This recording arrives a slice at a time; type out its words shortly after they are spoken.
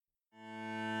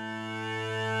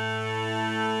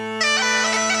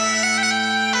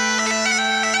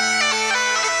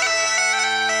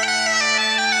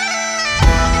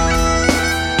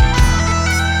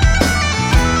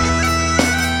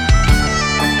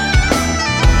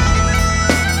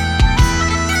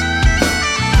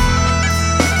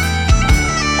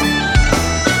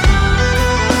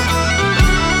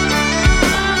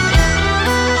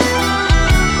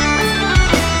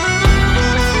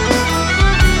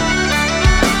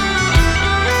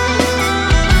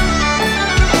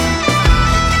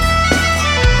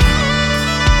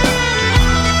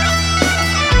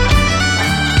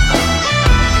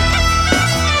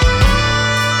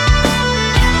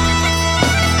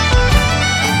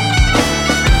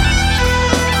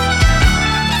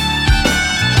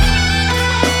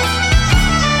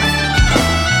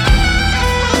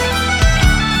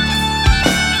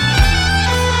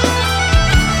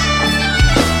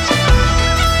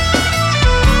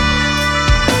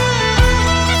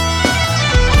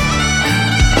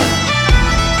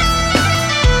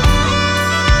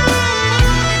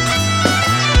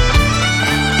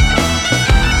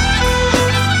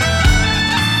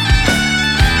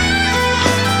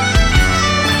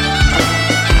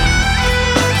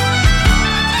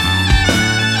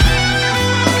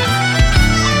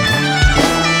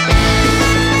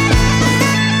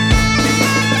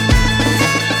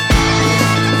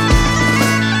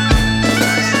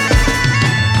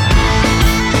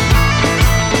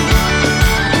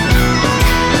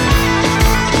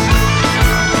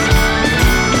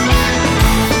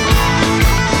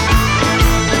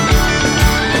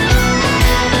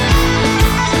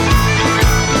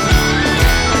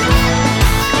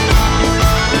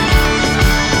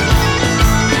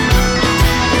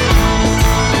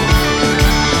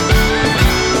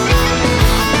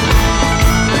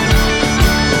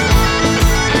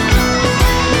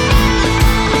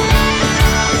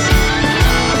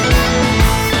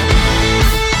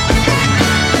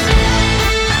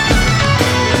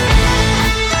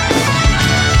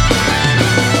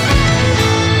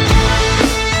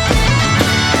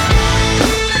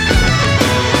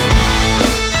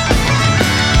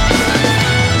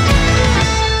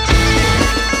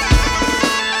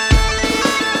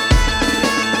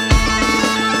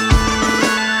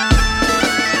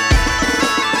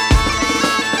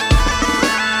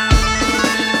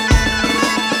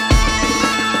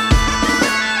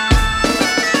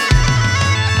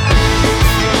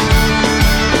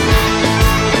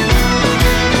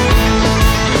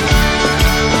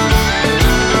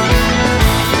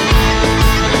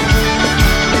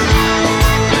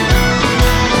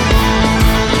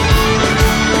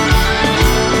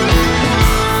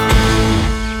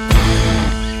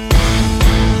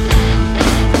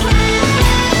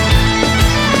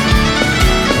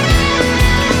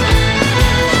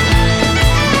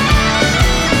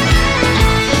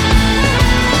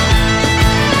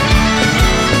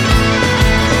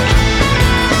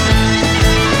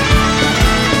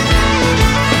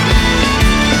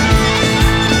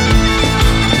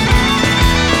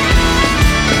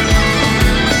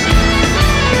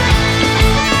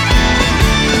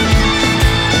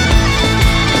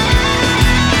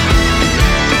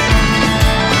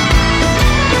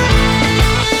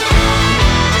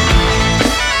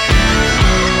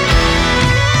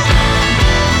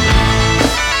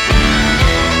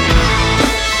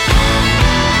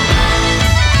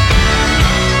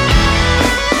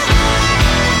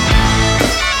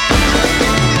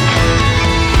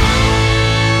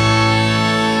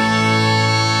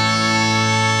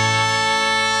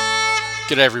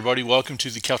G'day everybody, welcome to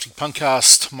the Celtic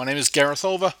Punkcast. My name is Gareth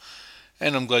Olver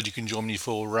and I'm glad you can join me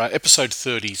for episode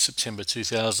 30, September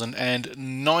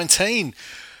 2019.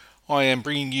 I am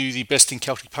bringing you the best in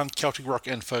Celtic punk, Celtic rock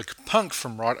and folk punk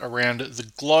from right around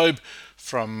the globe,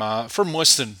 from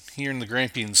Moyston here in the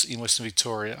Grampians in Western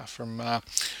Victoria,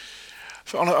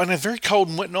 on a very cold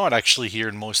and wet night actually here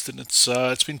in Moyston.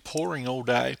 It's been pouring all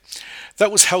day. That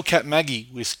was Hellcat Maggie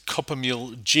with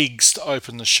Coppermill Jigs to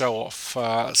open the show off.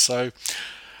 So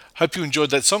hope you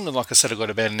enjoyed that song, and like I said, I've got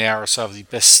about an hour or so of the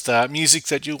best music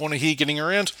that you'll want to hear getting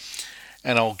around,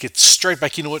 and I'll get straight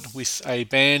back into it with a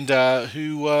band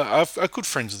who are good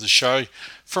friends of the show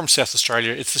from South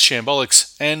Australia. It's the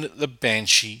Shambolics and the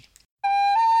Banshee.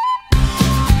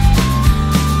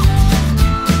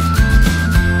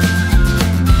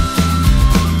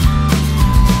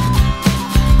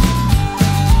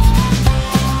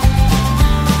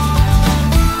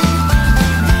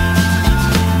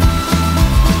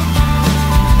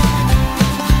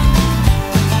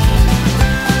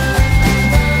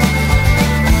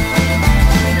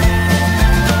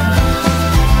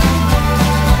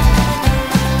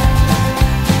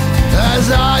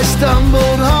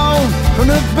 Stumbled home from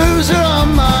the boozer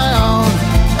on my own,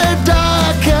 a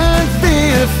dark and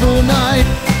fearful night.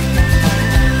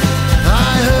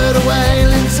 I heard a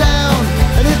wailing sound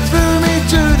and it threw me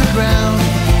to the ground.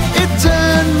 It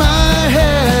turned my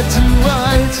hair to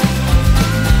white.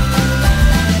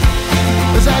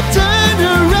 As I turned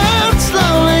around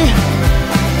slowly,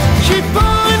 she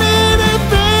pointed a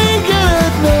finger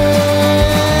at me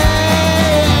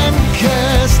and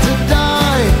cursed to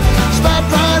die. Spat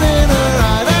right in her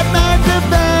eye. That night the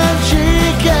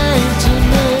Banshee came to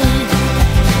me.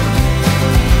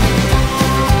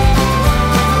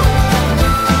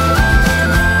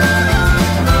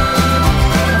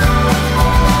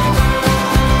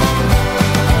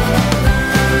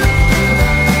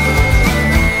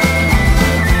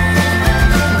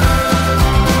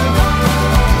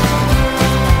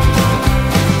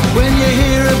 When you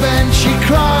hear a Banshee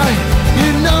cry, you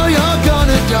know you're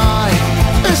gonna die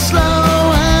a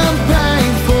slow and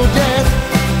painful death.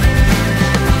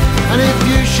 And if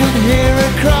you should hear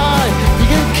her cry, you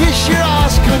can kiss your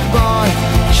ass goodbye.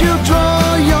 She'll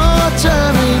draw your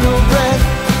terminal breath.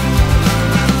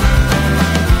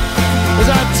 As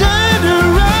I turned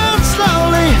around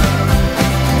slowly,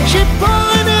 she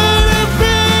pointed a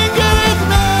finger at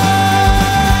me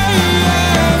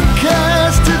and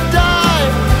cursed to die.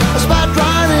 I spat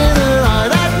right in her eye.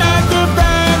 That night the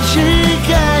Banshee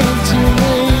came to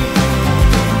me.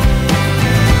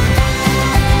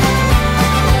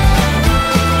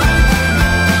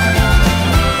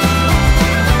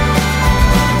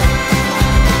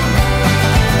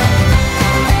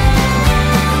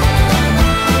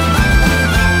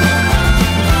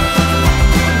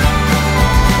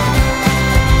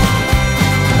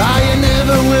 You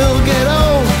never will get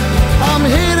old. I'm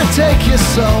here to take your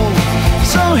soul,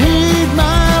 so heed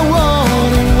my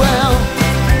warning well.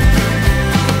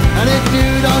 And if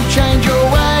you don't change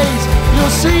your ways, you'll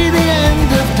see the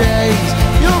end of days.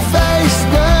 You'll face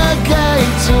the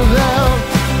gates of hell.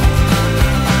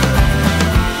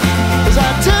 As I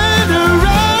turned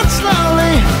around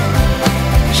slowly,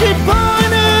 she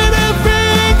pointed a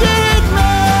finger at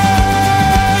me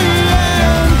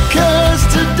and cursed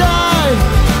to die.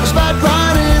 Spat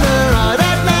right in her eye.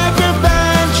 That night the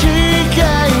Banshee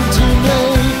came to me.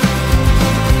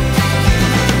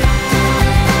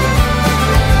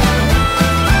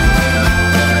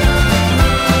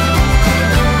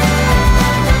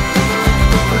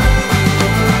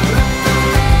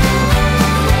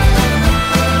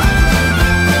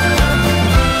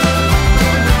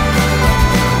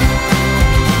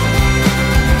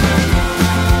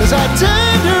 As I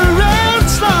turned around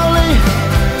slowly,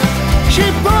 she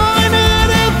pointed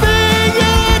a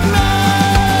finger at me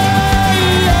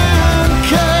and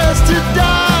cursed to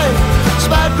die.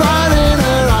 Spat right in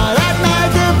her eye. That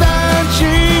night the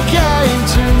Banshee came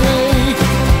to me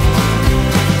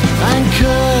and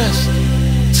cursed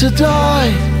to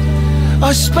die.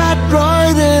 I spat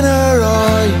right in her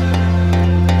eye.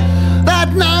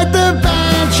 That night the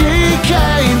Banshee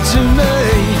came to me.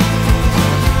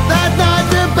 That night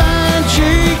the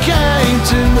Banshee came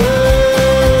to me.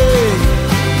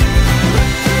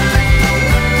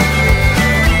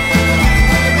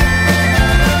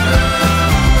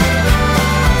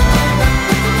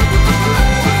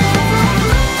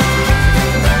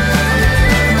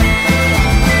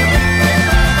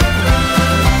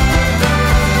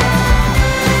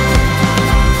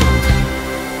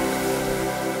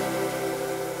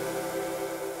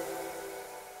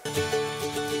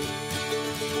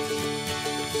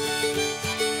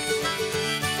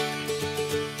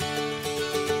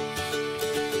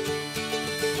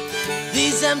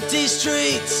 empty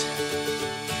streets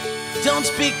don't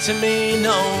speak to me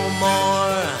no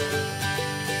more.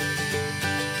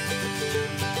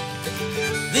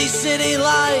 These city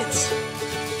lights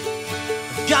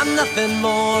have got nothing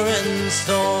more in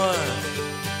store.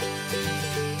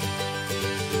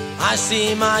 I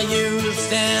see my youth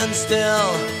stand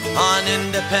still on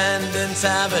Independence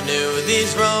Avenue.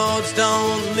 These roads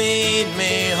don't lead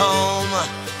me home.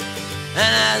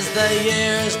 And as the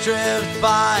years drift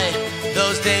by,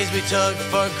 those days we took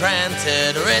for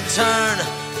granted return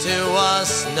to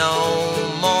us no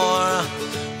more.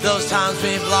 Those times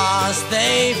we've lost,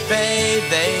 they fade,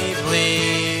 they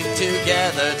bleed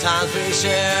together. Times we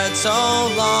shared so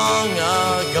long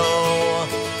ago.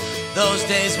 Those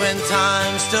days when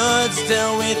time stood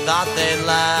still, we thought they'd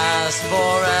last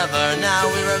forever. Now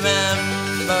we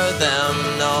remember them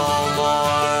no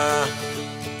more.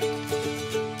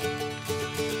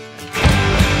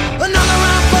 Another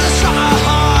round for the strong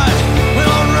heart. We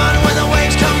won't run when the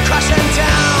waves come crashing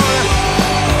down.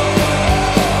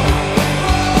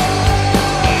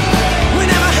 We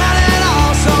never had it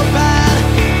all so bad.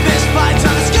 Fist fights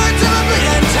on the skirts of a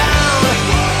bleeding town.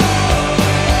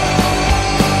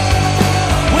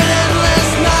 When endless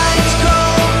nights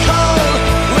grow cold,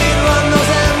 we'd run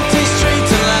those empty streets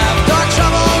and left our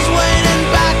troubles waiting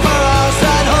back for us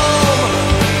at home.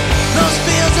 Those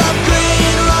fields of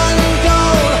green run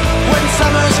gold when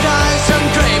summer skies turn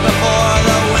gray before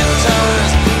the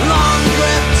winter's long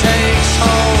grip takes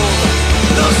hold.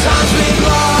 Those times we've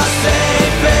lost, they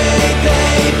fade,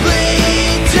 they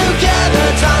bleed together.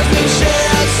 Times we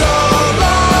shared so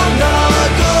long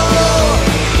ago.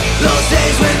 Those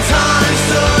days when time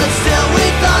stood still, we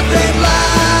thought they'd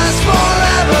last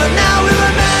forever. Now we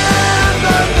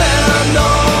remember them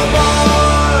no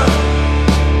more.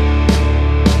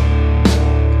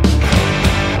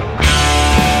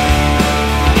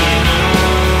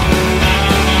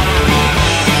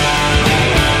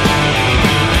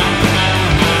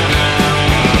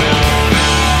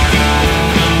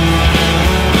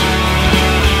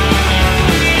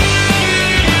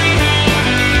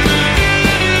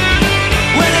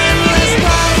 When endless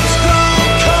nights grow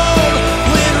cold,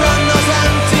 we'd run those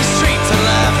empty streets and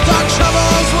left our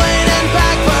troubles waiting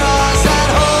back for us at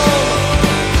home.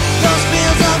 Those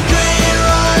fields of green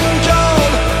run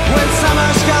gold when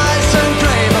summer skies turn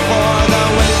gray before the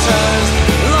winter's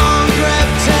long grip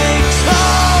takes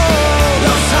hold.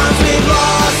 Those times we've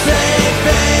lost, they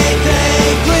fade, they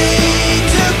bleed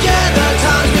together.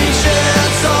 Times we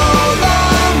shared so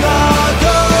long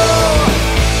ago.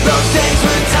 Those days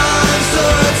when time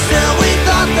stood still, we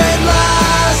thought they'd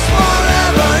last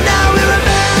forever. Now we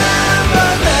remember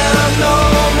them no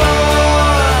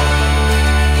more.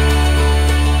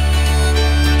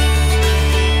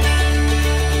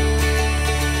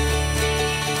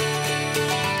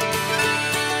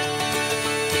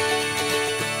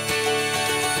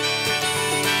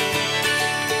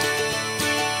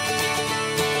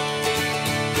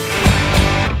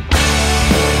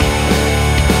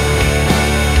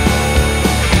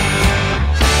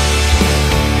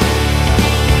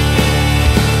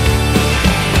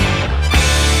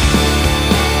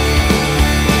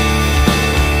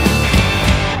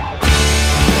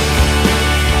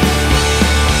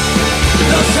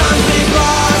 Those times we've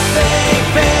lost, they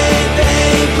fade,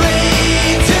 they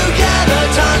bleed together.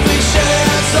 Times we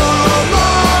shared so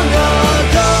long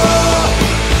ago.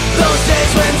 Those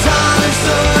days when time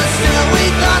stood still, we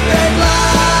thought they'd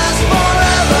last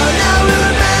forever. Now we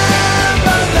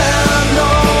remember them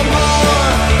no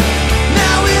more.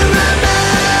 Now we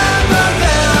remember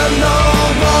them no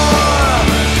more.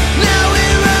 Now we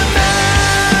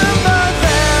remember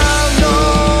them no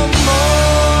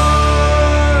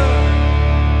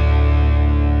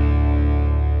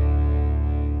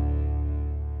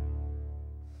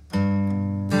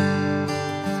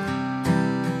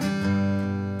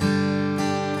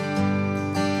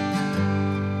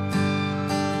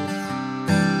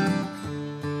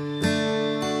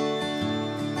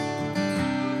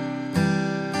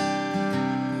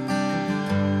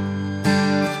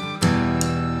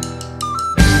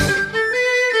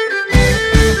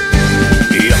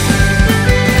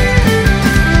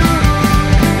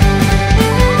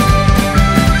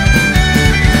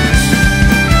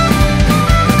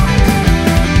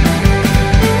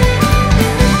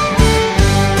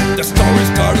The story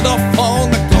started off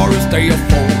on the glorious day of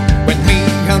fall, when me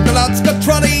and the lads got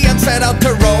trotty and set out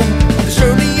to roam on the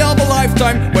journey of a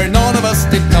lifetime where none of us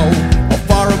did know how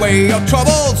far away our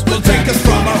troubles will take us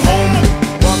from our home.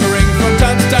 Wandering from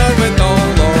town to town with all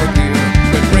our gear,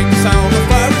 with ring sound of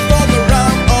fire fog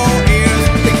around all ears.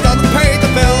 Things don't pay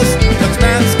the bills, that's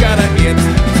man's gotta eat,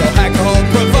 so alcohol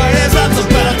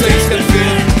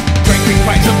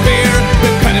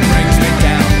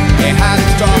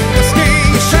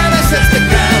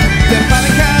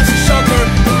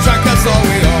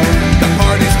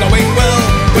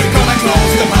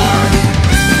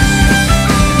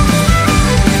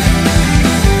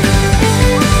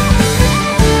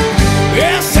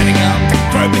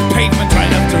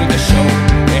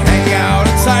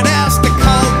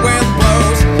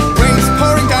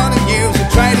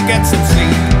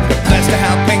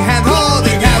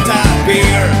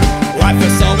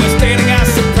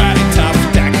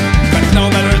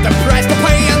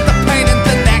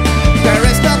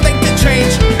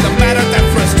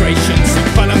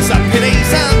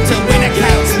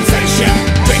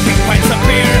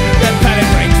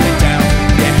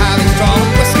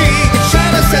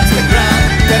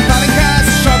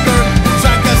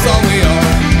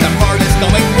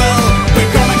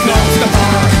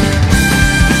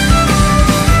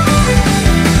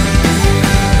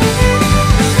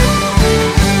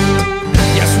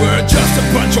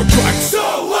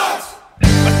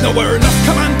Nowhere enough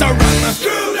command to run.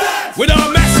 We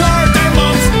don't mess our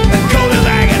demons and go to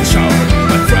leg and show.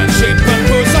 But friendship and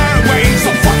booze are way so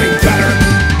fucking better.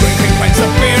 Drinking pints of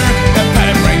beer, the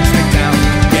pet brings me down.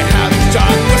 Yeah, having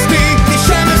John whiskey, the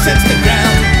shadow sits the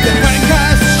ground. The wedding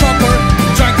cast shopper,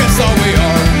 drunk as all we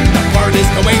are. The party's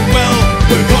going well,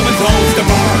 we're gonna close the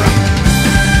bar.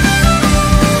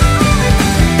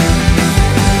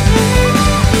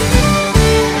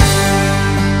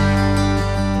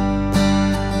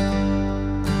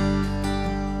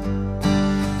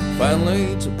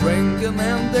 Finally, to bring an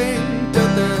ending to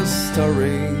this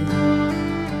story.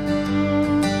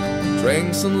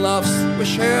 Drinks and laughs, we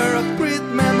share a great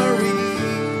memories.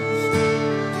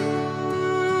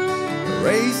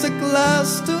 Raise a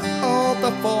glass to all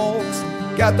the folks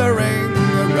gathering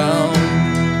around.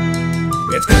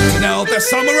 It's good to know there's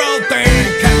somewhere out there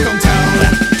can't come down.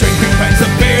 Drinking pints of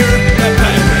beer, the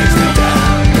penny brings me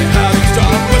down. We're having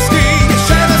strong whiskey, you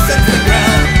share us at the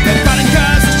ground. The batting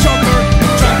cast is stronger,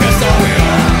 drunk as all we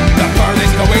are. The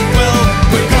party's going well,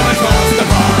 we're gonna close the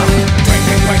bar.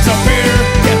 Drinking pints of beer,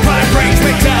 the penny brings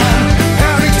me down.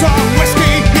 Having strong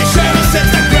whiskey, you share us at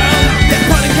the ground. The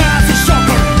batting cast is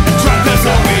stronger, drunk as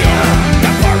all we are.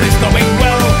 The party's going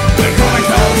well, we're gonna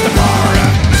close the bar.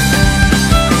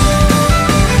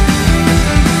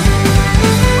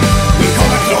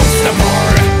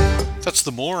 That's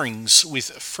the Moorings with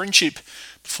Friendship.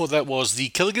 Before that was the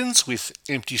Killigans with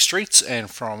Empty Streets, and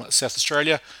from South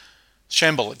Australia,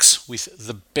 Shambolics with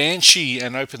The Banshee,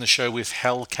 and open the show with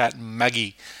Hellcat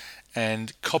Maggie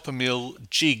and Coppermill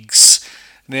Jigs.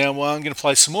 Now I'm going to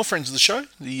play some more friends of the show,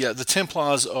 the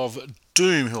Templars of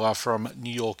Doom, who are from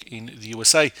New York in the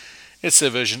USA. It's their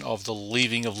version of The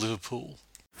Leaving of Liverpool.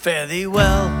 Fare thee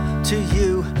well to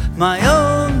you, my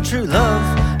own true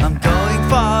love. I'm going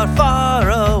far, far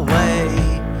away.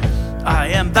 I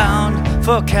am bound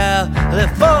for California,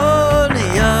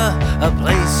 a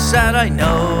place that I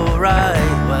know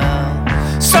right well.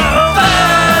 So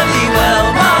fare thee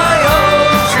well, my own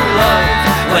true love.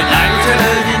 When I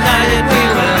return united we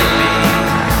will be.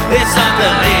 It's not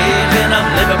the leaving of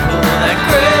Liverpool that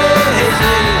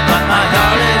crazy, but my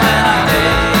darling, when I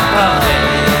make away.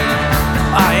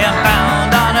 I am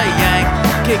bound on a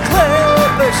Yankee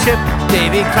clipper ship.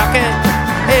 Davy Crockett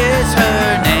is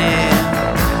her name,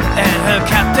 and her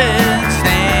captain's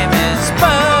name is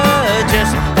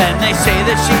Burgess, and they say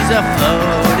that she's a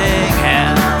floating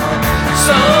hell.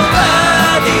 So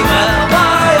fare thee well,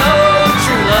 my own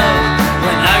true love.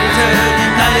 When I return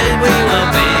united we will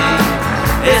be.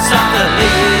 It's not the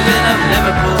leaving of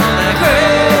Liverpool that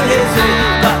crazy,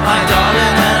 but my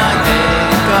darling, when I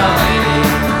think of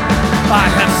thee. I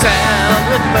have sailed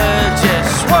with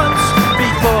Burgess once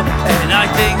before, and I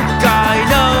think I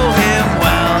know him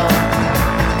well.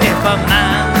 If a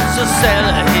man's a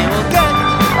sailor, he will get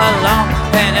along,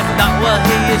 and if not, well,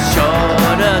 he is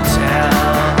sure to tell.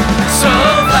 So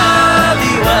fare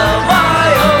thee well,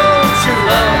 my own true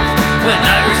love. When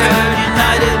I return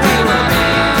united we will be.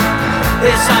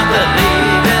 It's not the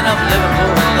leaving of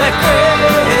Liverpool that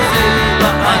crazy,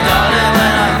 but my darling,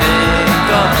 when I think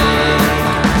of thee.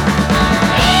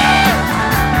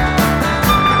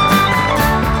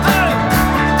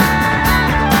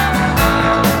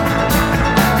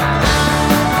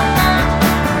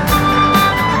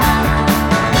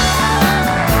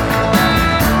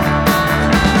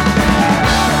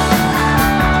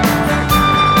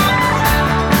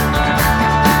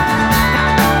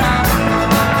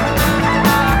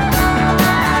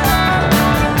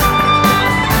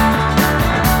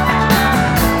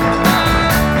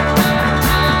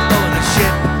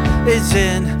 Is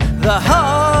in the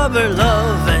harbor,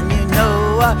 love, and you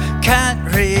know I can't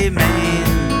remain,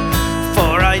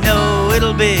 for I know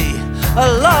it'll be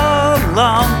a long,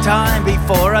 long time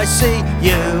before I see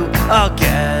you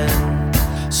again.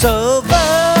 So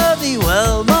fare thee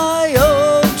well, my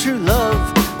own true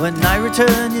love. When I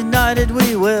return united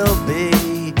we will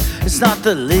be. It's not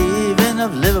the leaving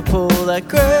of Liverpool that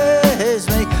crazes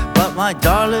me, but my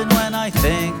darling, when I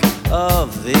think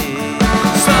of thee.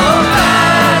 So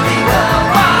fare thee well,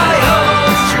 my own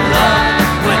true love.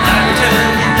 When I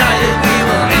return united we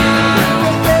will be.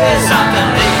 It's not the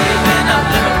leaving of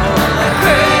Liverpool that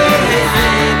crazes me,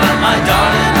 but my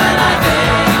darling, when I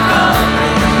think of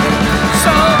thee.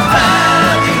 So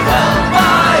fare thee well,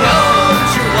 my own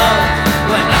true love.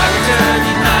 When I return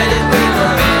united we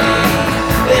will be.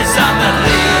 It's not the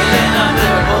leaving of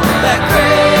Liverpool that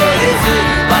crazes me,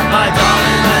 but my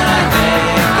darling, when I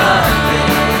think of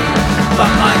thee.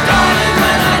 But my darling,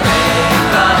 when I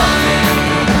think of thee.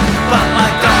 But my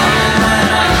darling, when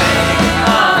I think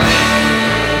of thee.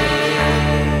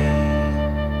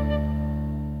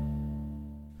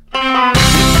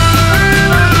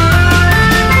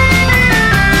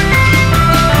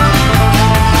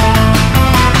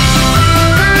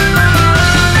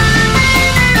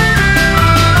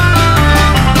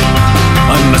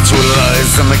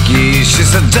 Lisa McGee, she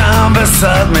sat down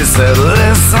beside me, said,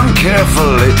 listen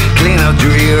carefully, clean out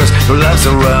your ears, your life's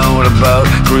a roundabout,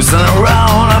 cruising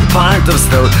around a pint of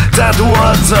stout, that's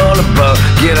what it's all about,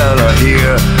 get out of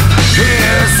here.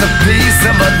 Here's a piece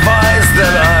of advice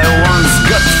that I once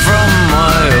got from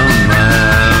my own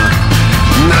man.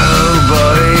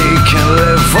 Nobody can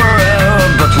live forever,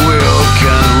 but we all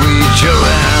can reach your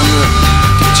end.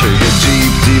 Take a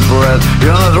deep, deep breath.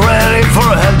 You're not ready for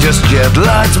hell just yet.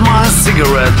 Light my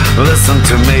cigarette, listen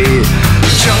to me.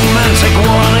 Young man, take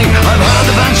warning. I've heard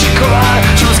the banshee cry.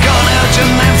 She was calling out your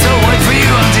name, so wait for you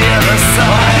on the other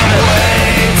side.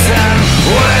 Waiting,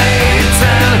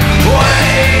 waiting,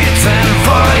 waiting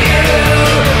for you.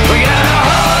 We got a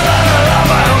whole lot of love.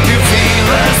 I hope you feel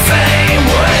the same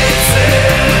way too.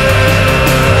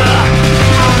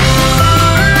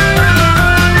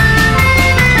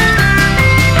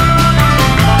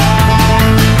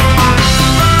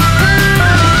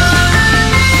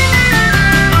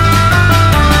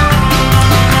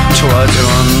 Try to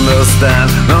understand,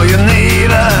 no you need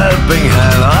a helping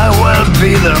hand. I will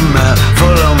be the man,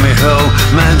 follow me home.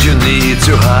 Man you need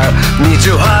to hide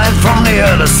from the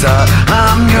other side.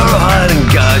 I'm your hiding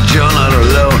guide, you're not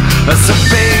alone. It's a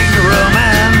big room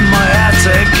in my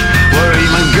attic, where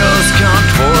even ghosts can't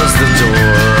force the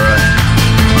door.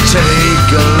 Take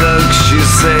a look, she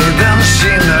said, then she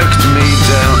knocked me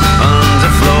down on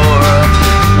the floor.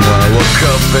 When I woke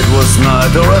up it was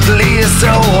night, or at least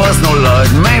there was no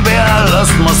light. Maybe I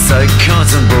lost my sight,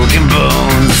 cuts and broken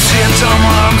bones. She had torn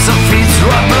my arms and feet,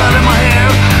 dry blood in my hair.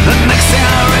 The next thing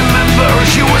I remember,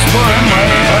 she was pouring my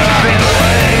hair. I've been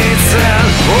waiting,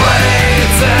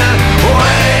 waiting,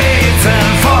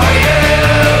 waiting for you.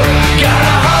 Got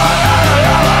a whole lot of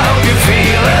love, I hope you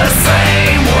feel the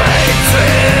same way too.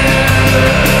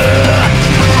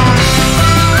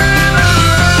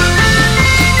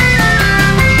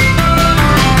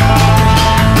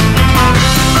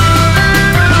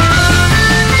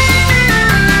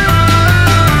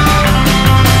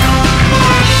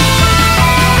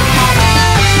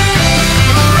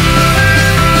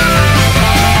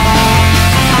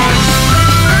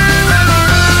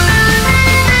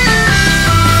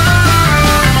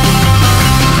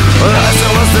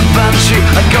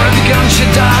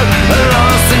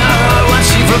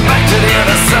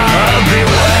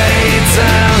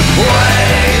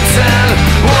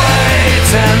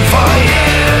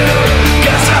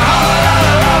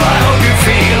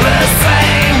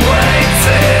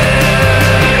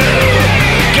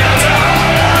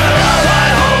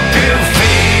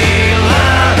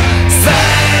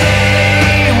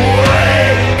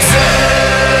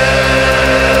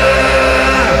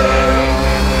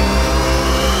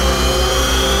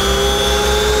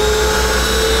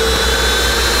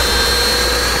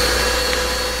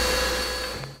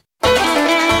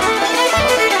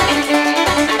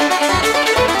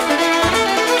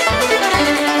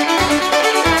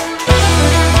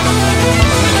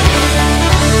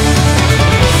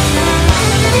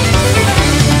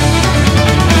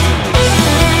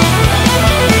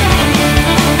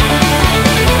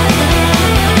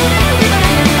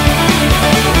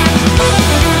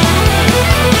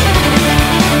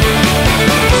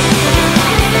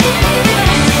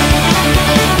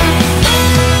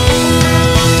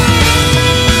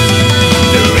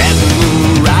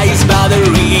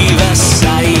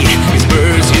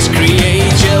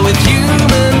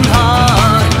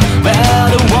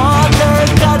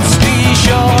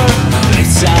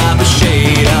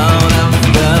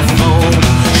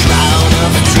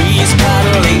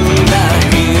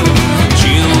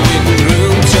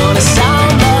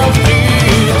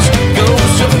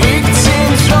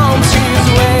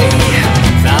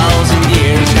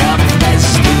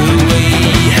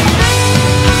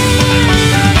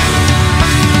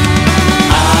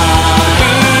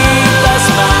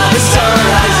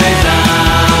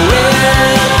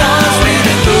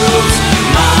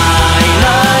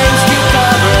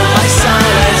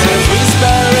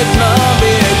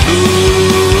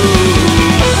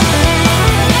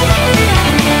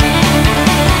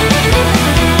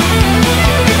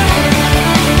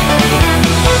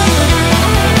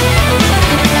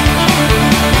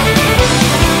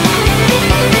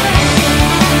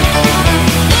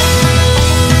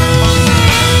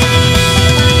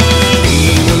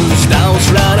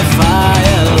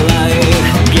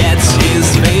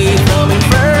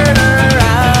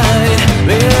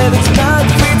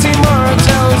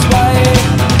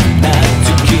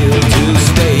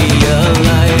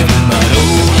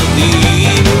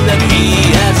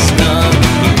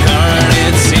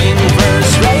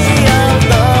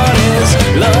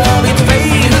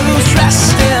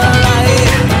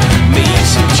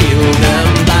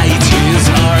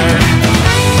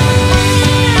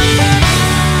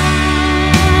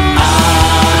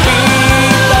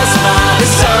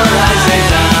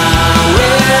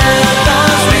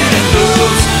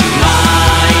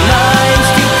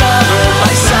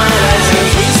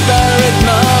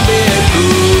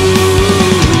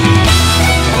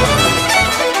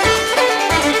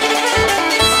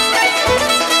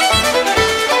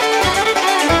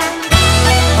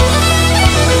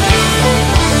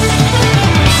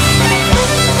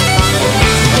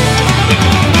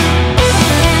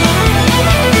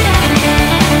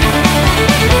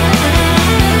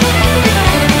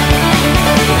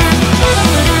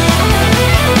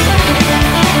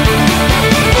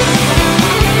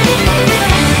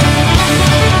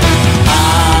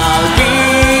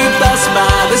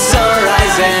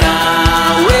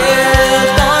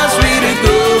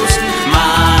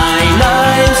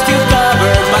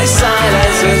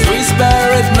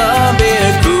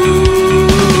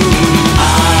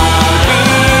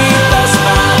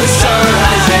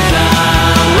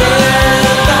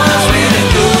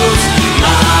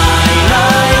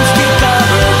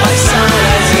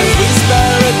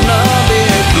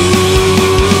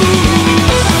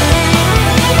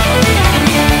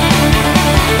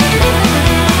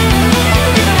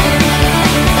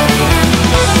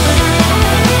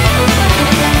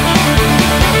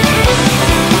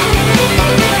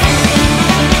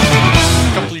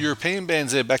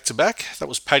 bands there back to back. That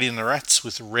was Paddy and the Rats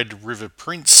with Red River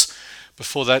Prince.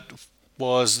 Before that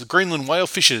was the Greenland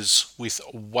Whalefishers with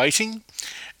Waiting.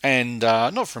 And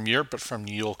not from Europe, but from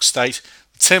New York State,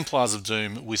 the Templars of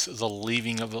Doom with The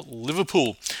Leaving of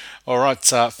Liverpool. All right,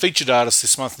 featured artist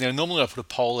this month. Now, normally I put a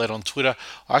poll out on Twitter.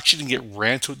 I actually didn't get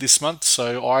round to it this month,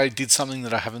 so I did something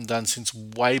that I haven't done since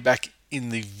way back in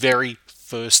the very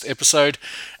first episode,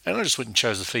 and I just went and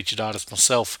chose the featured artist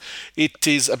myself. It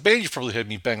is a band you've probably heard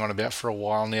me bang on about for a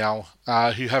while now,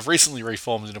 who have recently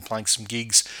reformed and are playing some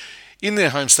gigs in their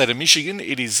home state of Michigan.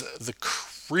 It is the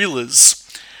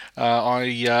Krillers.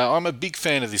 I'm a big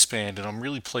fan of this band, and I'm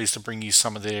really pleased to bring you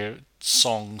some of their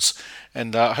songs,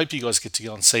 and I hope you guys get to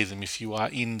go and see them if you are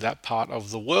in that part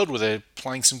of the world where they're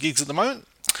playing some gigs at the moment.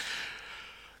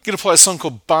 I'm going to play a song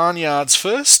called Barnyards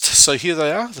first. So here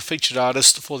they are, the featured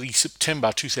artist for the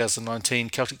September 2019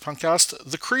 Celtic Punkcast,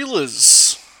 the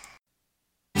Krillers.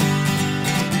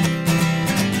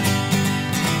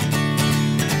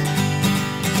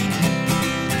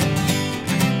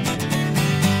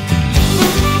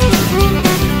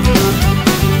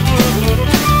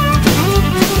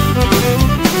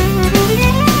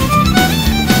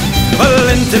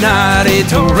 Lintonati,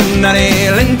 Torinati,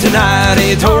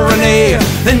 Lintonati, Torini,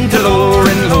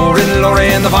 Lintalorin, Lorin,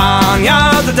 Lorin, the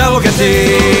Barnyard, the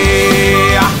Delicacy.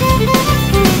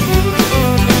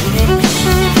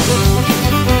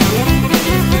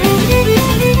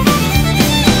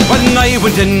 When I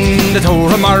went in the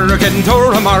Torah Market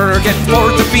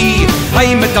for to be,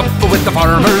 I met up with the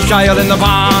farmer's child in the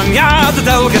barnyard, the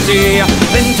delicacy.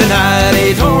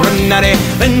 Lintonati, Torinati,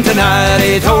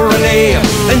 Lintonati, Torini,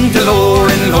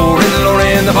 Lintalorin, Lorin,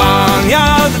 Lorin, the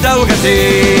barnyard, the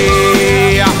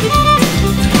delicacy.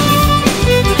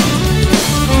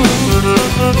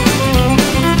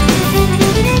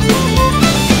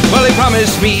 Well, he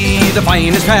promised me the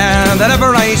finest pair that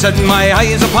ever I set my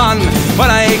eyes upon. When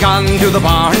I gone to the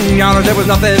barnyard, there was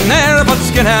nothing there but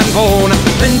skin and bone.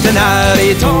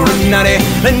 Lintonati, Torinati,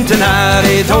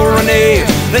 Lintonati, Torini,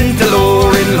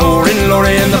 Lintalorin, Lorin,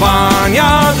 Lorin, the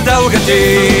barnyard, the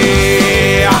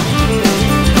delicacy.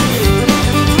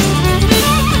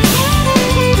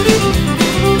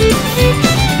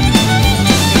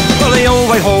 Well, the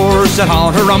old white horse sat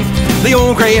on her rump, the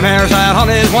old grey mare sat on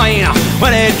his wine.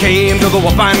 When it came to the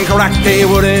whoop and crack, they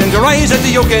wouldn't rise at the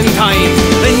yoke in time.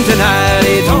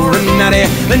 Lintonati, Torinati,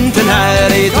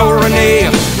 Lintonati, Torini,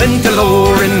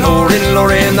 Lintalorin, Lorin,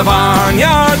 Lorin, the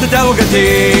barnyard, the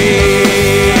delicacy.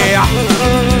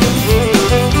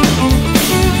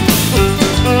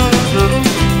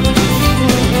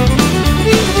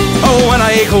 Oh, when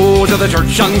I go to the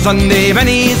church on Sunday,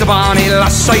 many's a bonny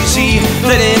lass I see,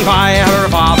 sitting by her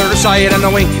father's side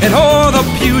and winking o'er the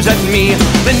pews at me.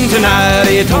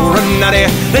 Lintonati, Torinati,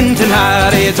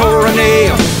 Lintonati,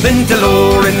 Torini,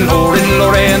 Lintalorin, Lorin,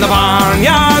 Lorin, the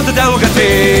barnyard, the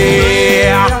delicacy.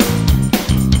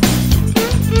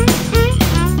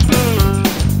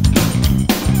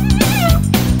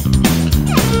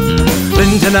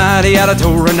 Lintonati, at a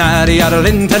Torinati, at a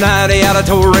Lintonati, at a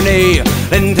Torini,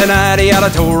 Lintonati, at a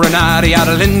Torinati, at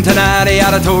a Lintonati,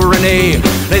 at a Torini,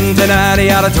 Lintonati,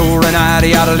 at a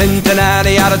Torinati, at a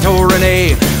Lintonati, at a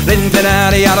Torini,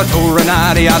 Lintonati, at a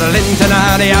Torinati, at a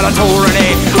Lintonati, at a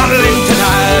Torini, at a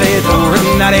Lintonati,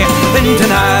 Torinati,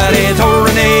 Lintonati,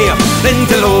 Torini,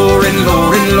 Lintalorin,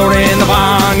 Lorin, Lorin, the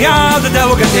barnyard, the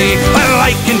delicacy. Well,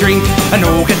 I can drink and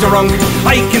no get drunk,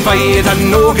 I can fight and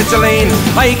no get lane,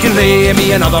 I can lay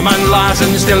me another man lass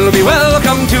and still be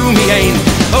welcome to me ain.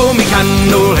 Oh, me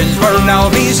candle is burned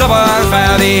out, me supper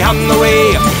fairly on the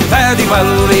way. Fairly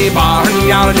well, the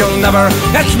barnyard, you'll never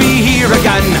catch me here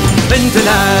again.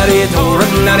 Lintonati,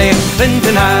 Torinati,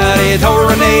 Lintonati,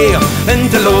 Torini,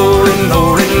 Lintalorin,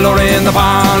 Lorin, Lorin, the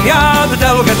barnyard, the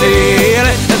delicacy.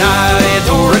 Lintonati,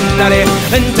 Torinati,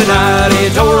 Lintonati,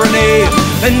 Torini,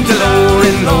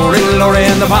 Lintalorin, Lorin,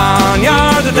 Lorin, the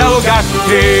barnyard, the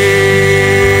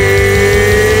delicacy.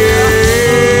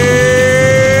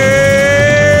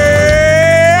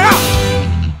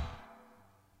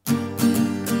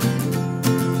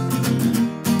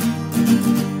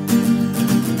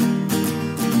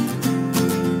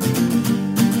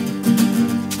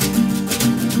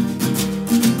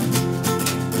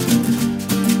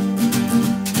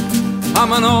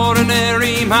 I'm an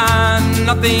ordinary man,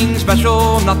 nothing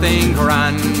special, nothing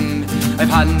grand. I've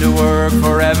had to work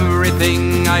for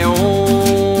everything I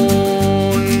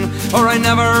own, or I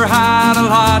never had a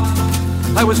lot.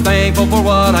 I was thankful for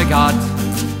what I got,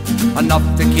 enough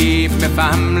to keep my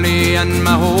family and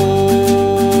my home.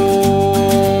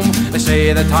 They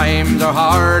say the times are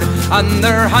hard, and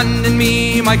they're handing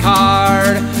me my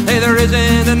card. Hey, there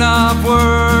isn't enough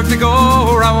work to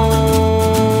go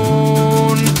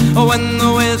around. Oh, when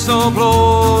the whistle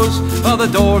blows, oh, the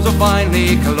doors will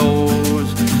finally close.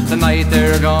 Tonight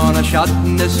they're gonna shut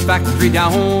this factory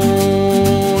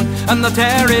down, and they'll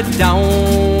tear it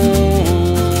down.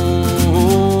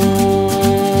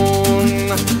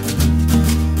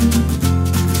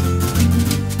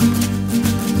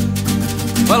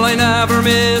 Well, I never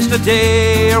missed a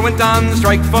day or went on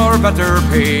strike for better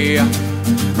pay.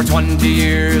 For 20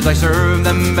 years I served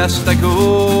them best I could.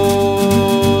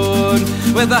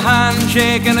 With a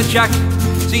handshake and a check,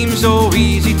 seems so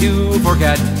easy to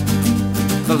forget.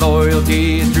 The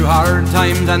loyalty through hard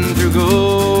times and through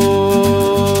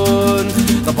good.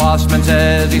 The bossman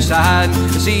says he's sad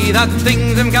to see that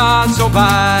things have got so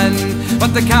bad,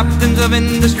 but the captains of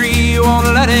industry won't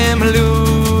let him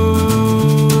lose.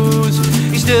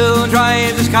 Still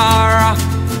drives his car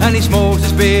and he smokes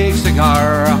his big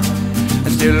cigar,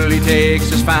 and still he takes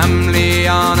his family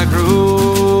on a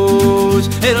cruise.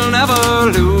 He'll never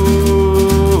lose.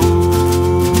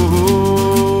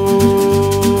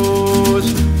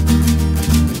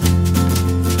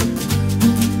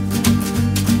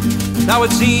 Now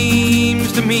it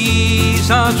seems to me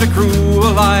such a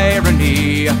cruel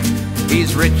irony.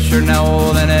 He's richer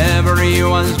now than ever he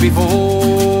was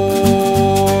before,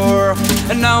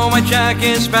 and now my check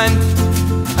is spent,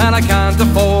 and I can't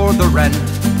afford the rent.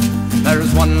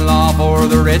 There's one law for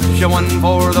the rich and one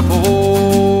for the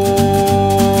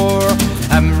poor.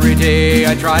 Every day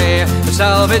I try to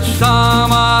salvage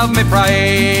some of my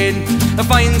pride, to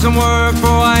find some work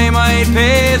for why might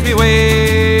pays me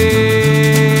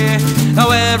way.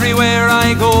 Now everywhere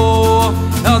I go,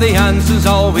 now the answer's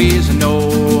always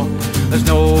no. There's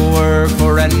no work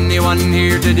for anyone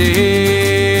here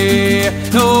today.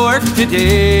 No work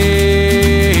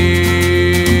today.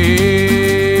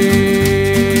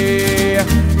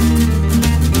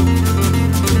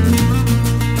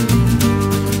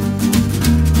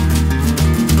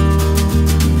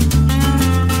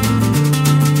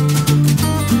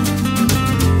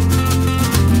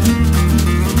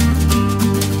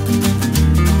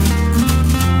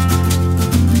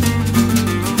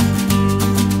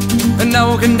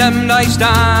 Now condemned I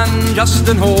stand, just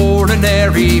an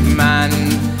ordinary man,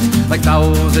 like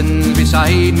thousands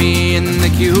beside me in the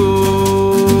queue.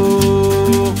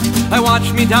 I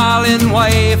watch me darling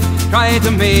wife try to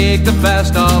make the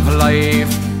best of life,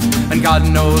 and God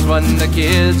knows what the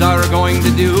kids are going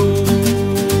to do.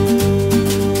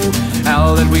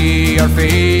 Now that we are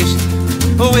faced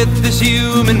with this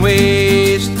human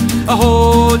waste, a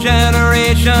whole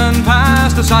generation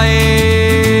passed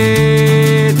aside.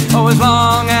 Oh, as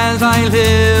long as I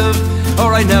live,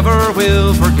 or I never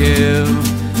will forgive,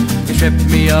 you strip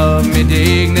me of my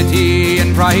dignity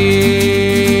and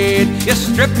pride. You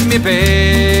strip me bare.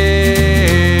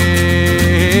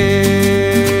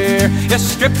 You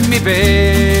strip me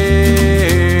bare.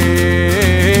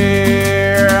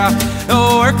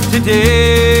 No work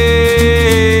today.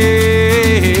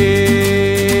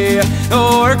 No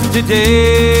work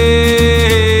today.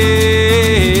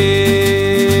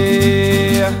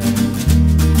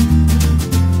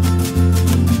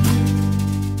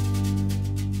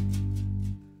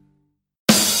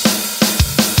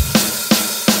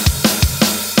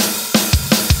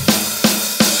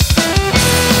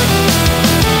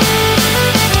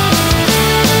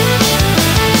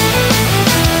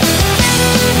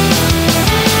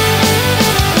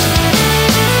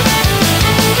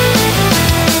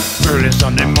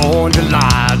 Sunday morning,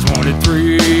 July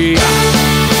 23.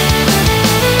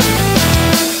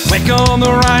 Wake on the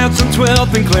riots on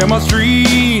 12th and Claremont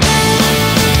Street.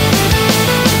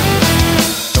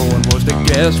 No one was to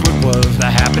guess what was to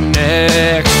happen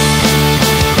next.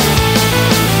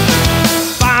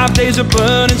 5 days of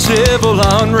burning civil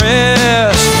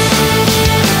unrest.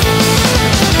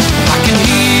 I can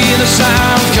hear the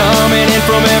sounds coming in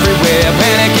from everywhere.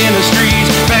 Panic in the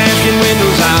streets, bashing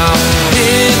windows out.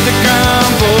 Hit the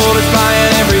ground, bullets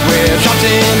flying everywhere. Shots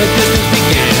in the distance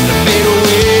begin to fade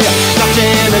away. Shots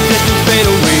in the distance fade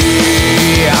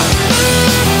away.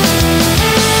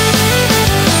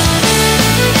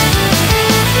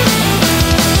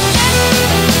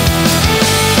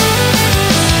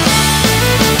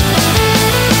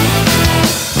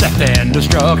 Death and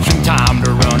destruction, time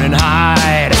to run and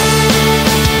hide.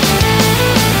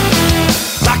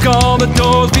 Lock all the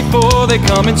doors before they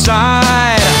come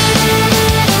inside.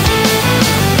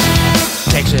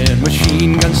 Tanks and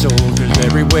machine gun soldiers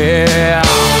everywhere.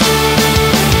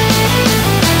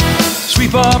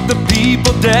 Sweep up the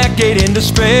people, decade in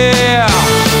despair.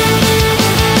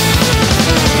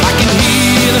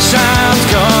 the sounds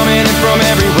coming in from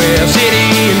everywhere. City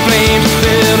in flames,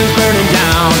 buildings burning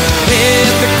down. Hit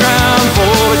the ground,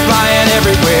 bullets flying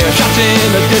everywhere. Shots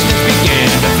in the distance began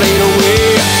to fade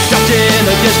away. Shots in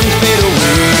the distance fade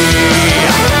away.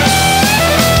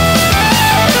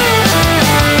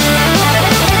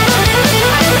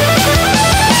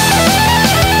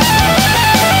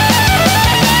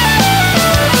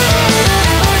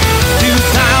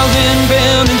 2,000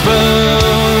 buildings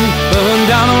burn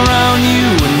down around you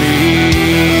and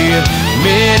me. The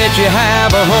minute you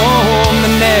have a home, the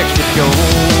next you go.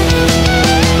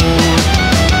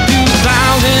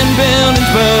 2,000 buildings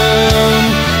burn,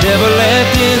 never let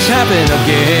this happen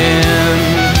again.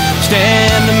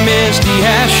 Stand amidst the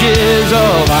ashes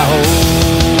of our home.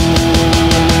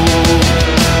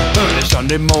 Early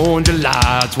Sunday morning,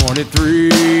 July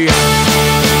 23.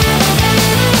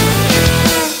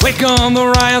 Wake on the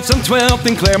riots on 12th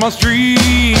and Claremont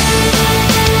Street.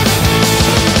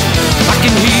 I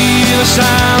can hear the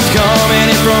sounds coming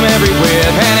in from everywhere.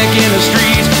 Panic in the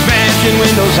streets, smashing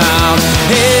windows out.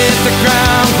 Hit the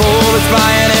ground, bullets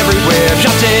flying everywhere.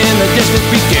 Shots in the distance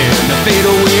begin to fade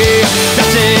away.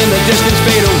 Shots in the distance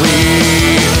fade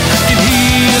away. I can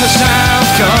hear the sounds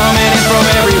coming in from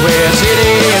everywhere. City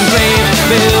in flames,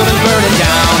 buildings burning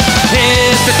down.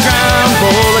 Hit the ground,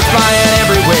 bullets flying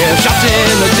everywhere. Shots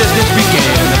in the distance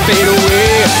begin to fade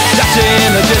away. Shots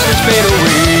in the distance fade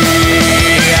away.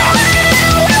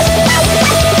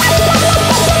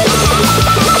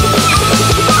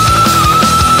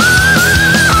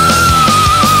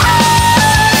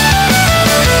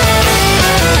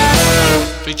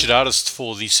 Featured artist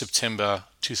for the September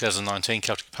 2019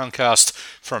 Celtic Punkcast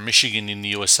from Michigan in the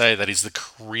USA, that is the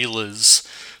Creelers.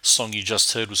 Song you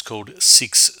just heard was called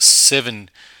 6-7.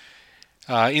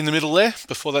 In the middle there,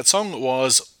 before that song,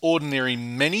 was Ordinary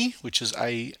Many, which is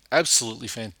a absolutely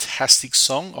fantastic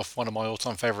song off one of my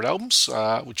all-time favourite albums,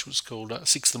 which was called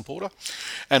Sixth and Porter.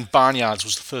 And Barnyards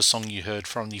was the first song you heard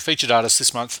from the featured artist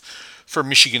this month from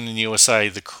Michigan in the USA,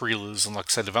 the Creelers. And like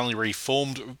I said, they've only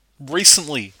reformed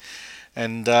recently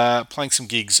and playing some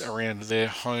gigs around their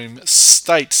home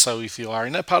state. So if you are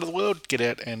in that part of the world, get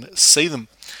out and see them.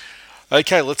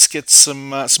 Okay, let's get some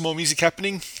more music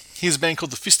happening. Here's a band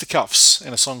called the Fisticuffs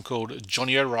and a song called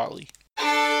Johnny O'Reilly.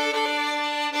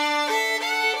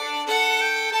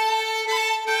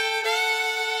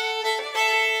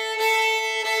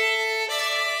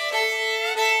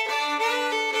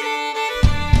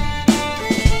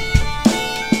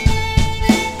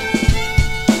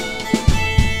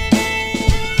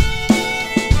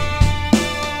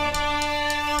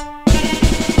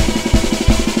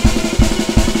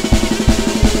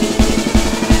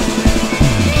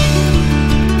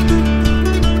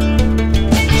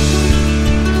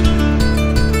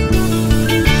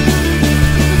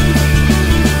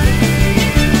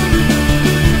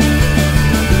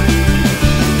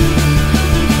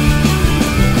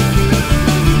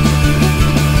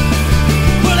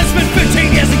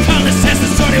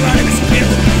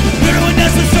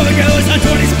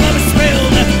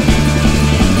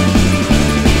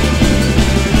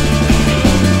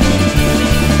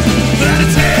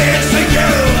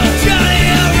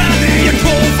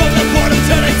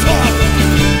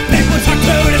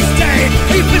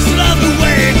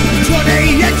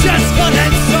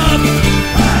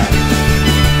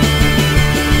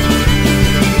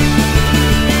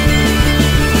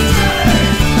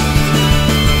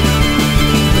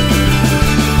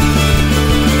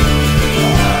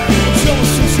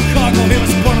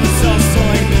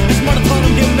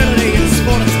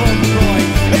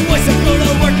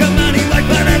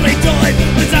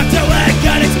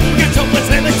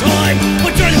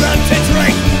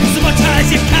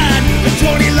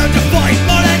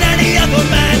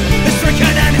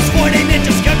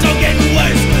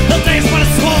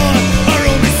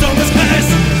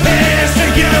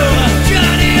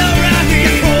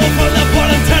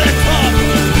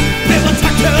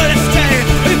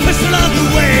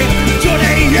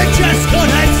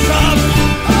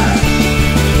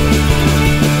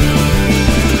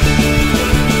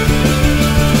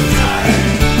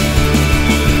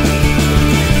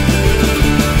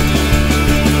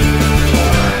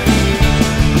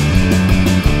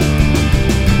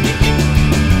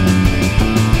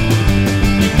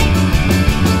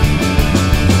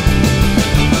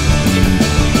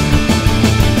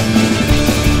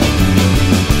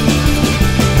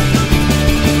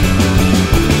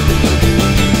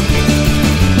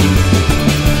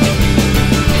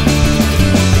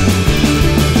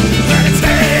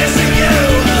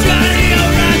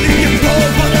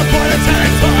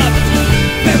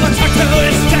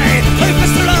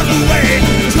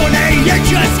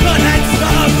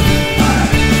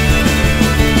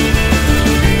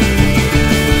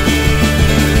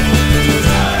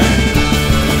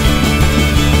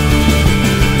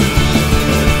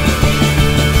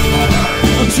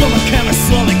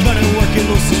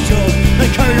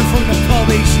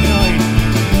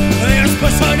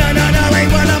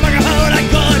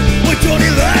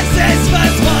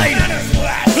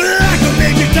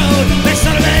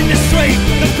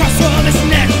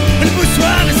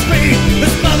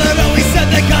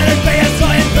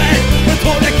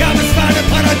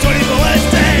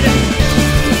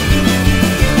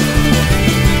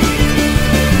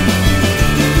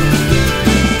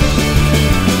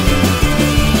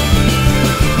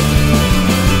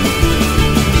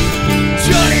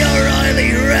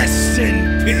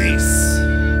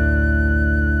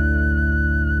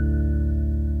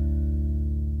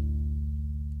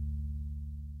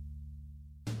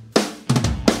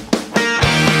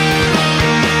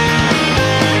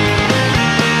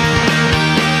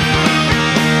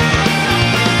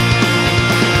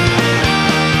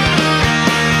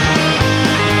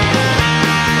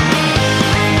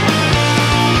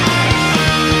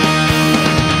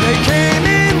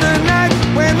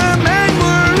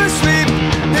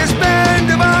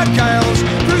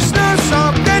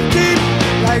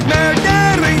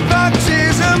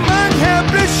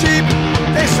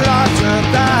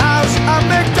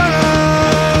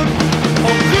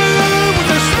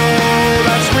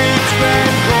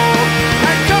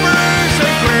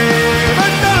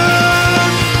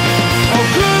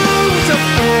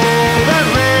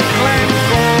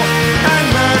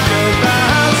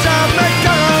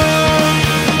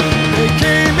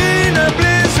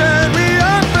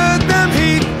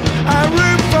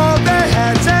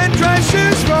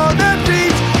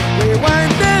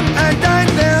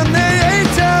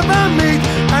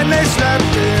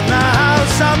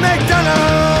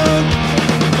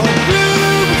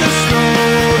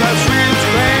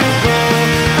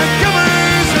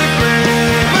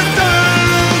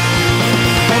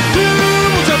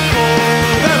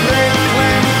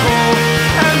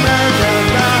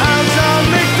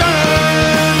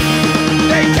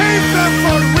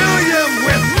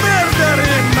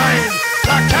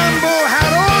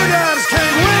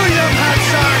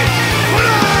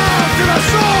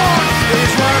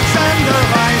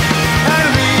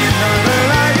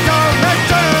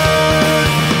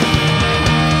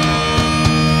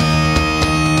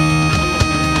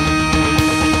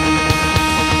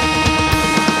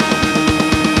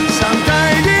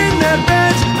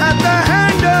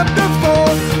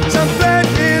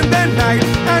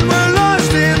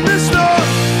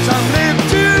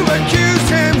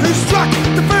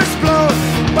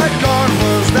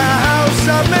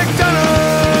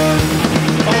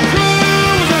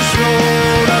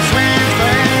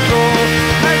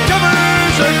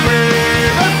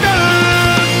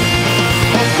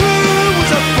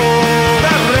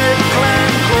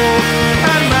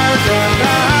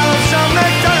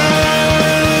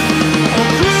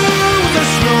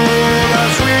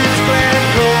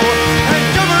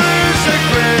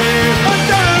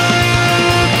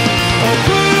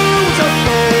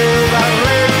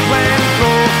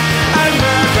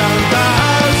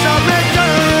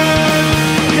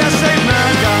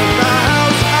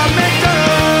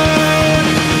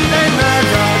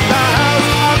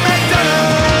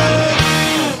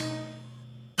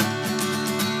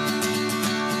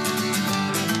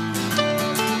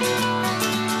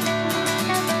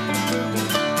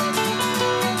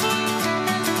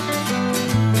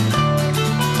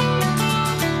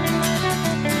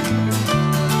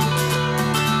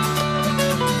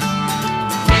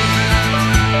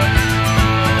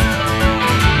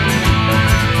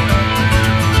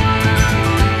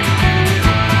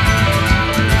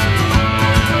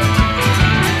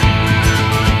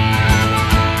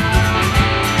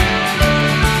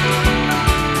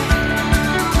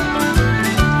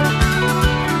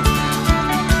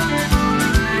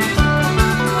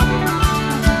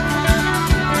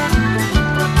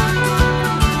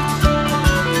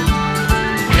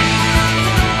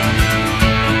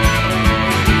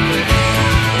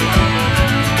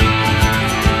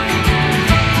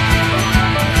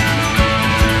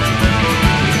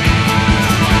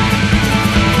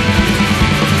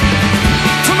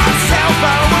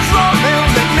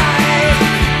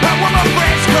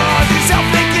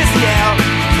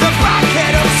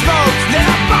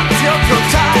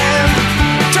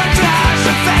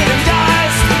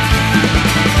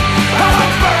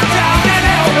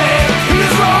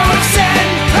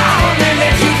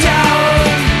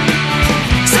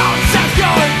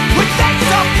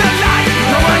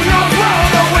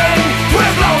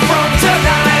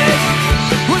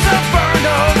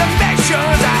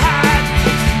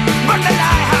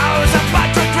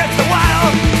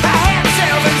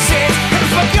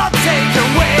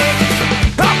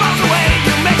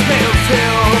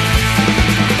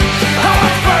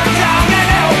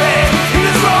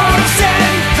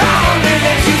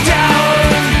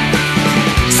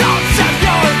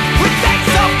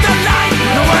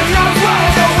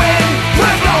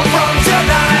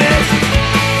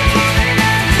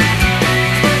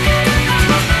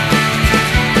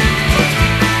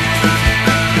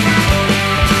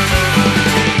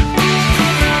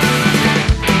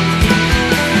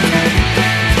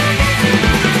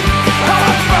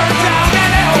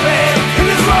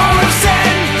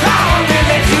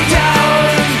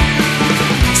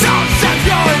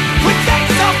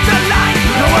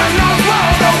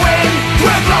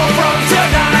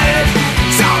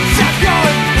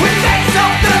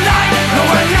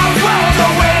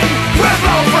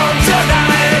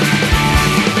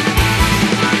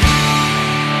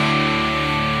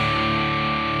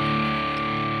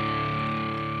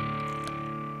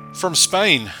 From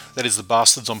Spain, that is the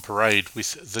Bastards on Parade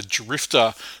with The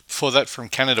Drifter. Before that, from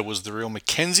Canada, was the Real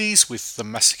Mackenzies with The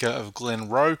Massacre of Glen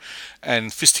Roe,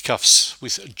 and Fisticuffs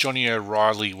with Johnny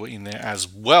O'Reilly were in there as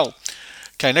well.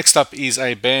 Okay, next up is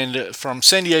a band from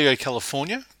San Diego,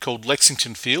 California, called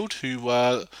Lexington Field, who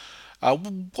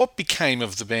what became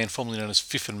of the band formerly known as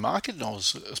Fifth and Market. And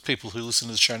as people who listen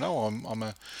to the show know,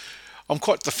 I'm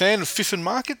quite the fan of Fifth and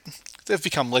Market. They've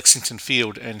become Lexington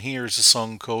Field, and here is a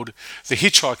song called The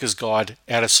Hitchhiker's Guide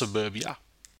Out of Suburbia.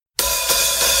 I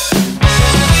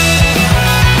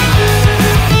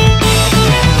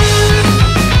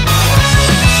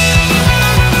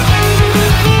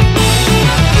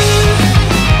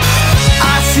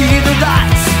see the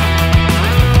lights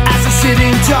as I sit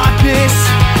in darkness.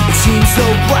 It seems so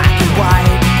black and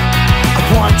white. I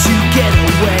want to get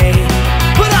away,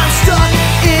 but I'm stuck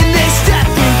in this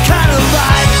different kind of life.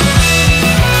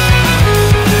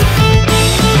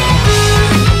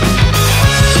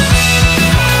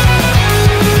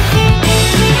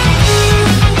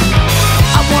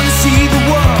 See the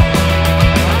world,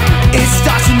 it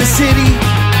starts in the city.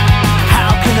 How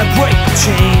can I break the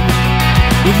chain,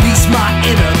 release my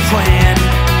inner plan?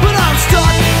 But I'm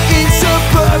stuck in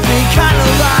suburban kind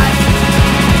of life.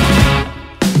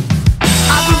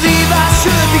 I believe I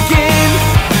should begin,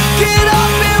 get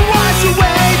up and wash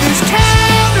away this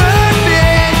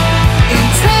counterfeit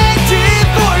intended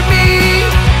for me.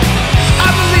 I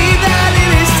believe that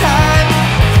it is time,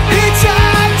 it's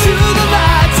time to the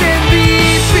lights and be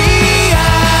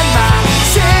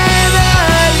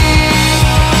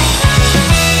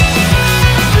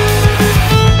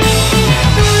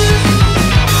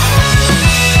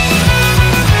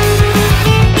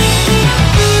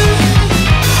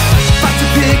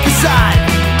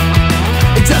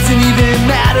it doesn't even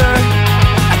matter.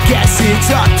 I guess it's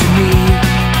up to me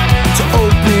to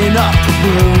open up the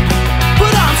room,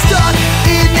 but I'm stuck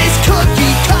in this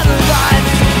cookie cutter life.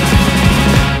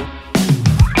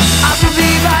 I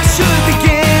believe I should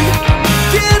begin,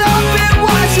 get up and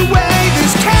wash away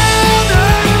this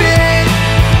counterfeit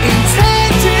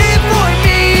intended for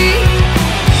me.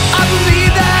 I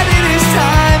believe that it is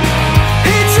time,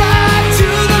 it's time to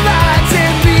the lights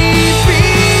and be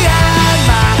beyond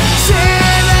my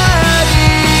sanity.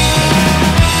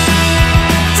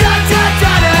 Da da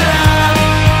da da da,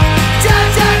 da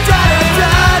da da da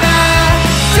da,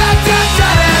 da da da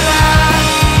da da,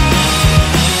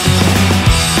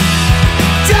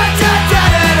 da da da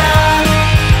da da,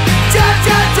 da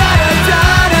da da da da,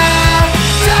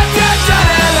 da da da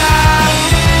da da.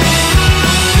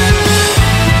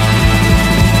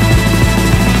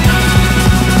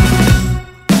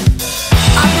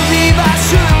 I believe I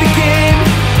should begin,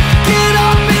 get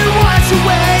up and wash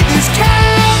away this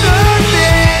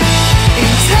counterfeit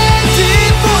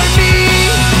intended for me.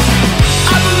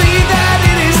 I believe that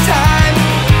it is time,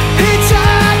 it's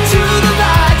time to the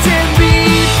lights and be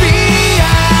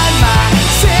beyond my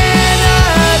sanity.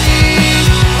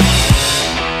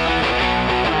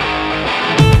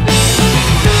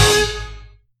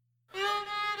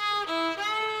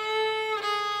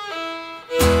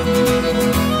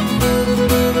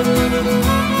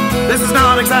 This is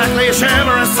not exactly a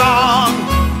chivalrous song,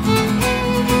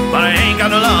 but I ain't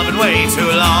gonna love it way too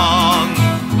long.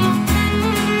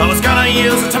 I was gonna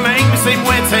use it to make me seem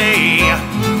witty,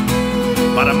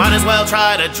 but I might as well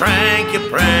try to drink you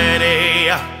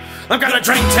pretty. I'm gonna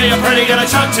drink to you pretty, gonna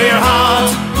chug to your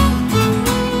heart.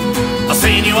 I'll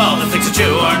see in you all the things that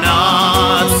you are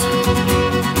not.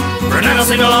 Brunettes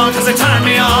sing along cause they turn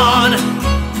me on.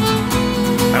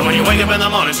 And when you wake up in the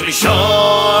morning, to be sure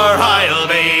I'll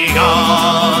be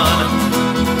gone.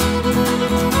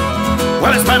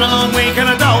 Well, it's been a long week and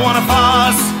I don't wanna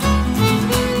fuss,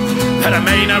 and I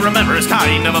may not remember is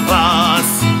kind of a plus.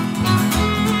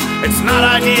 It's not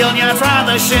ideal and yet it's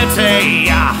rather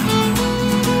shitty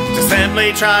to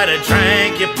simply try to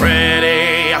drink you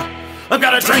pretty. I've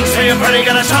got a drink to you pretty,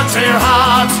 got a shot to your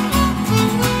heart.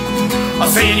 I'll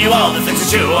see in you all the things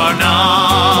that you are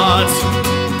not.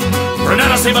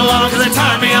 Brunette seem alone cause they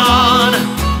turn me on.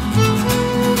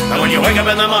 And when you wake up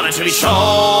in the morning, to be sure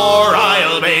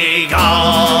I'll be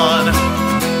gone.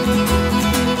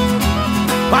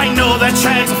 I know that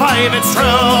chance of 5 it's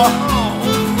true,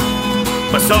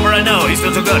 but sober I know he's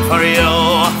still too good for you.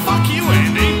 Fuck you,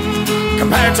 Andy.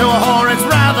 Compared to a whore it's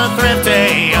rather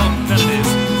thrifty, that it is,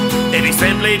 if he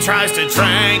simply tries to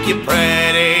drink you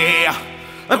pretty.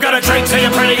 I've got a drink to you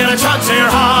pretty, got a chug to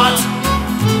your heart.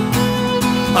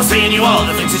 I'll see in you all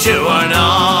the things that you are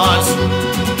not.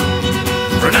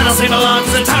 Brunette seem alone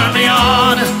cause they turn me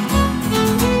on.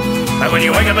 And when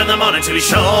you wake up in the morning, to be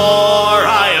sure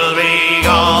I'll be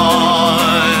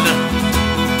gone.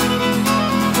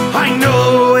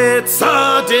 know it's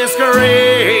a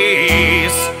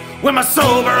disgrace. With my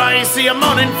sober eyes see a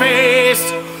morning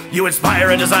face. You inspire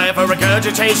a desire for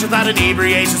regurgitation that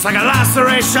inebriates just like a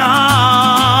laceration.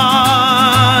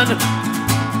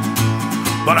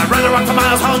 But I'd rather walk for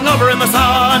miles hung over in the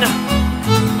sun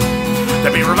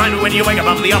than be reminded when you wake up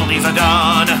of the oddities are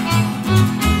done.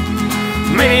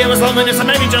 Maybe it was loneliness and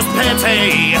maybe just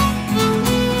pity,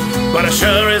 but I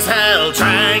sure as hell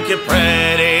drank you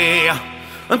pretty.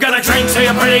 I'm gonna drink to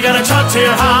you pretty, gonna talk to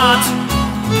your heart.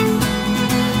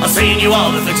 I've seen you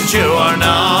all the things that you are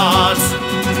not.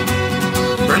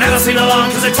 Brunette, I've seen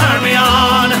along cause they turn me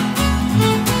on.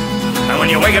 And when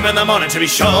you wake up in the morning, to be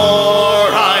sure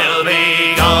I'll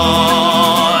be gone.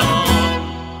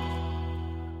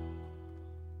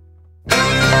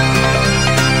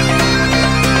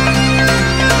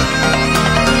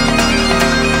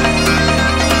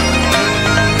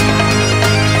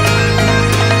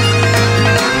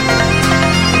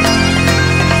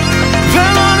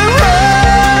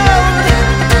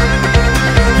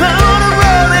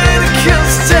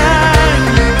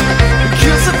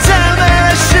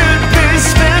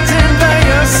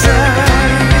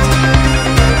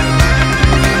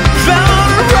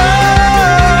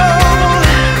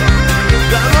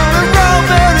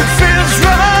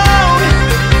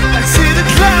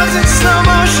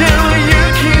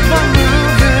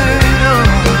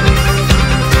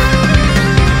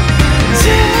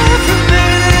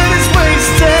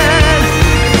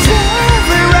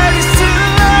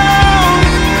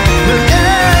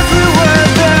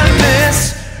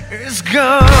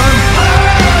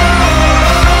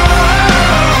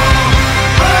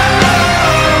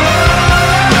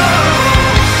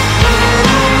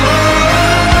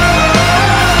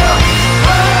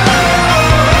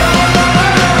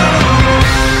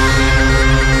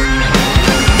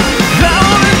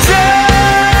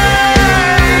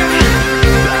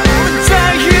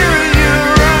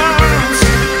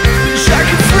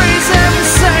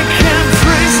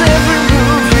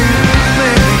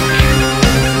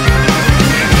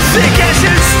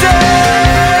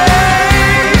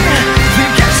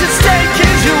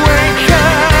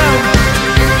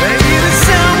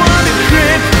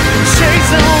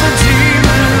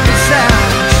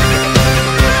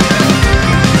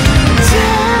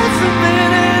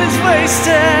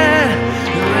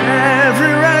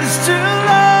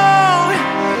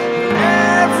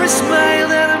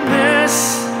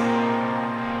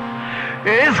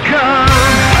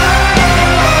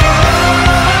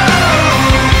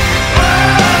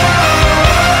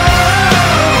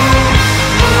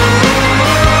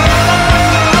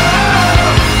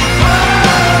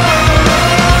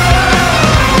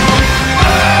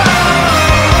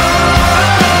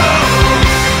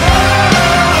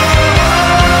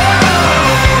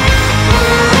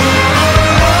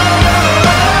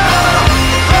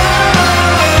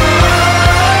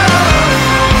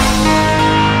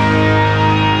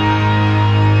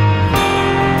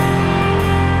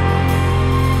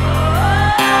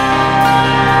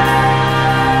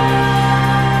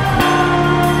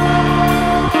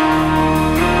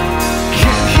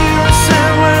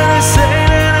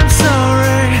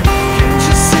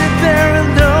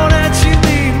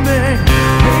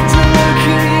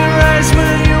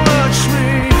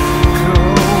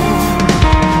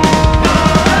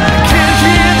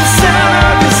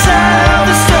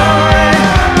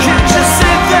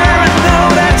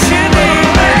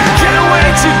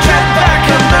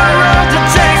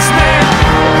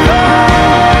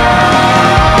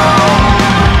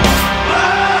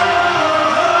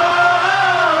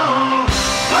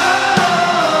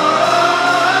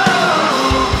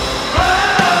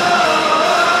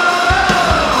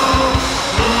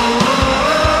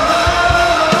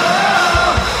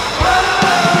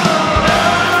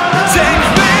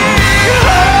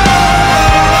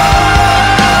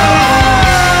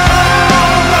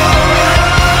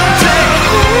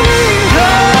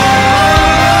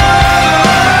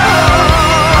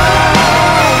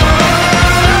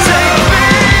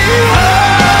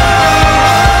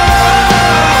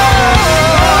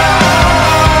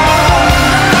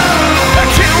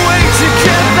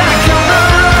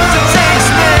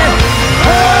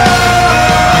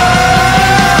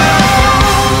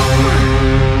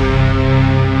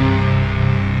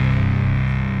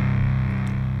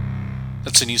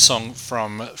 That's a new song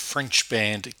from French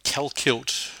band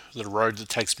Kalkilt. The Road That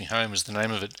Takes Me Home is the name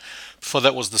of it. Before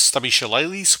that was the Stubby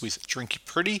Shillelaghs with Drink You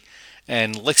Pretty,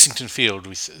 and Lexington Field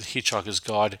with The Hitchhiker's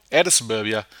Guide, out of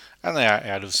suburbia, and they are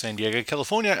out of San Diego,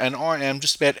 California, and I am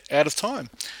just about out of time.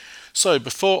 So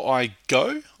before I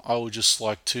go, I would just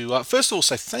like to first of all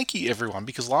say thank you everyone,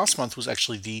 because last month was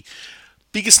actually the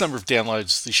biggest number of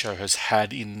downloads the show has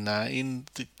had in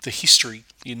the history,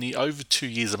 in the over 2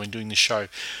 years I've been doing this show.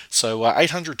 So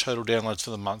 800 total downloads for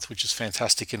the month, which is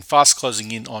fantastic, and fast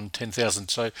closing in on 10,000.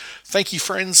 So thank you,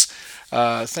 friends.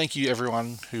 Thank you,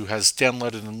 everyone who has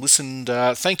downloaded and listened.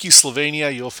 Thank you,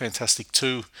 Slovenia. You're fantastic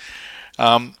too.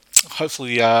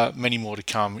 Hopefully many more to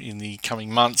come in the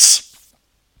coming months.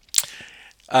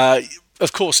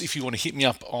 Of course, if you want to hit me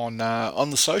up on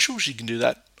the socials, you can do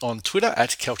that on Twitter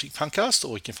at Celtic Punkcast,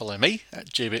 or you can follow me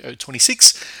at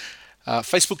GBO26.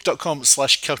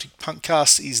 Facebook.com/Celtic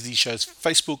Punkcast is the show's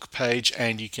Facebook page,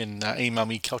 and you can email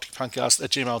me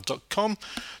celticpunkcast@gmail.com.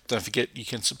 Don't forget you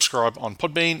can subscribe on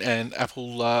Podbean and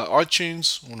Apple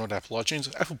iTunes, or not Apple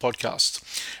iTunes, Apple Podcasts.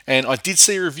 And I did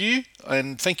see a review,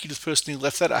 and thank you to the person who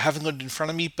left that. I haven't got it in front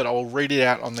of me, but I will read it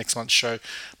out on next month's show.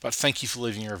 But thank you for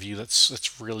leaving a review.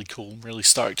 That's really cool. I'm really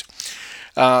stoked.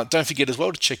 Don't forget as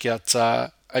well to check out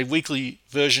a weekly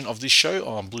version of this show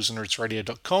on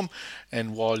bluesandrootsradio.com,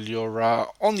 and while you're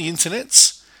on the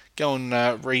internets, go and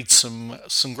read some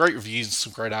great reviews,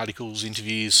 some great articles,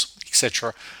 interviews,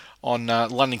 etc. on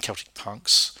London Celtic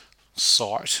Punk's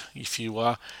site. If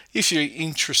you're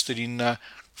interested in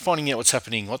finding out what's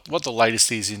happening, what the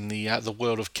latest is in the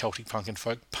world of Celtic punk and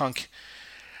folk punk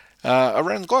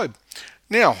around the globe.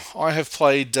 Now, I have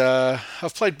played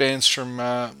bands from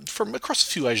across a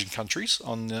few Asian countries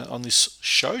on this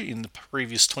show in the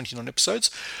previous 29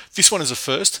 episodes. This one is a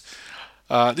first.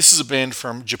 This is a band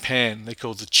from Japan. They're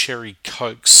called the Cherry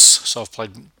Cokes. So I've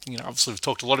played, obviously we've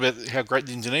talked a lot about how great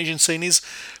the Indonesian scene is.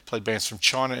 Played bands from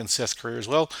China and South Korea as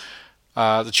well.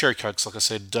 The Cherry Cokes, like I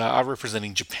said, are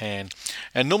representing Japan.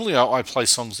 And normally I play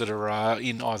songs that are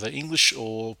in either English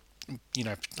or,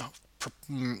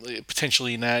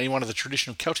 potentially in one of the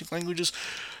traditional Celtic languages.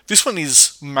 This one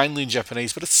is mainly in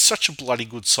Japanese, but it's such a bloody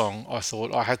good song, I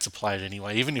thought I had to play it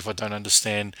anyway, even if I don't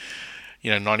understand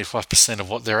 95% of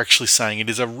what they're actually saying.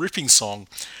 It is a ripping song.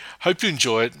 Hope you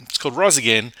enjoy it. It's called Rise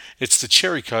Again. It's the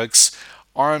Cherry Cokes.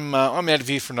 I'm out of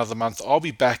here for another month. I'll be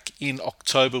back in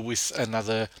October with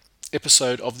another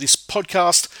episode of this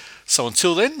podcast. So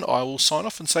until then, I will sign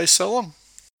off and say so long.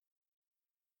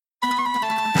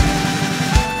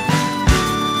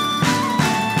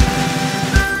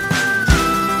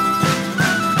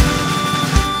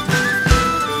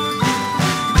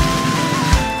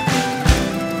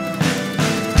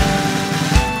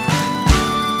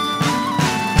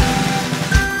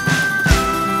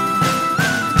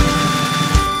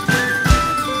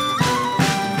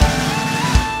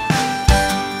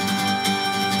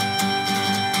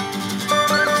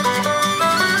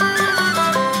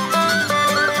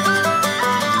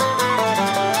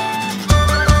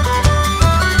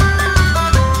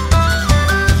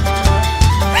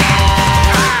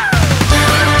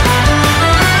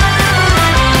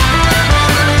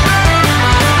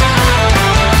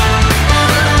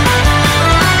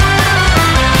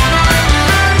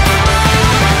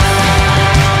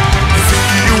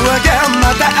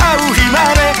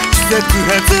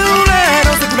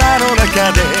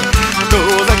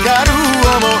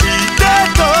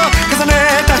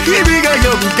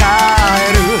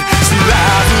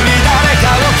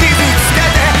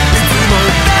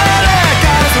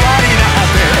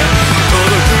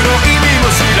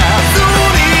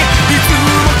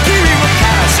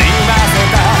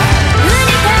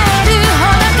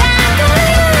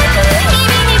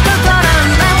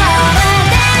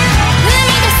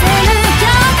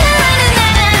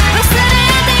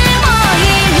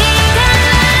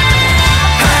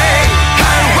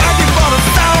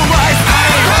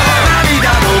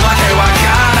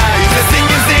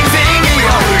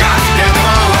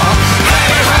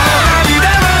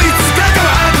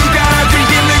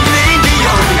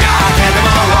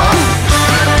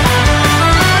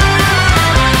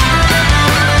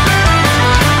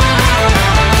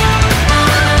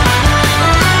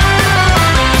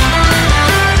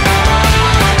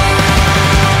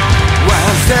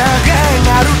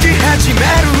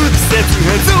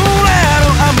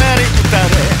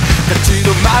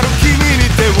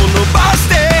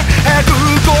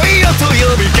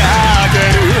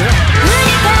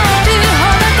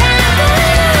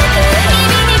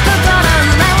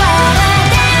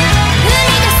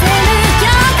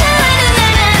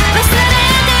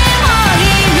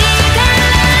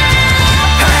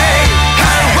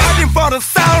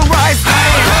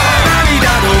 涙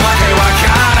のわけわか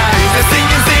らないで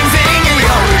Singing, sing, sing 夜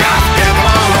が更けても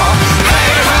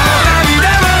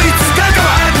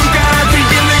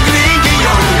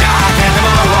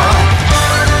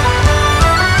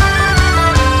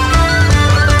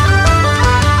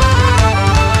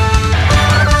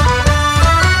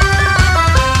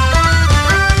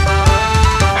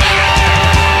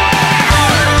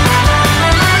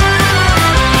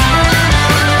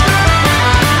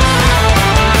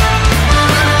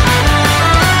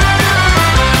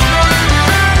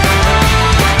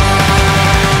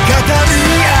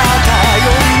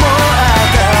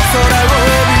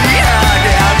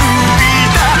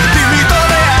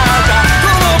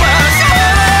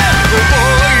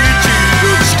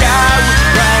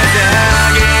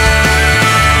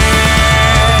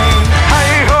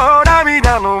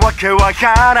わ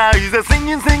からないぜ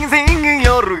Singing Singing Singing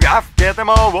夜が更けて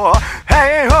も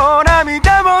平和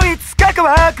涙もいつか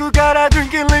乾くから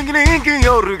Drinking Drinking Drinking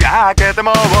夜が明けて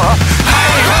も平和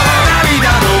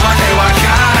涙のわけわか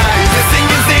らないぜ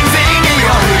Singing Singing Singing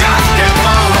夜が更けて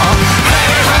も平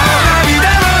和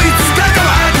涙もいつか乾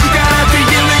くから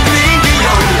Drinking Drinking Drinking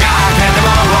夜が明けて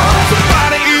もそ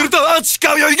ばにいると誓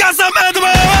うよいが覚めて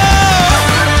も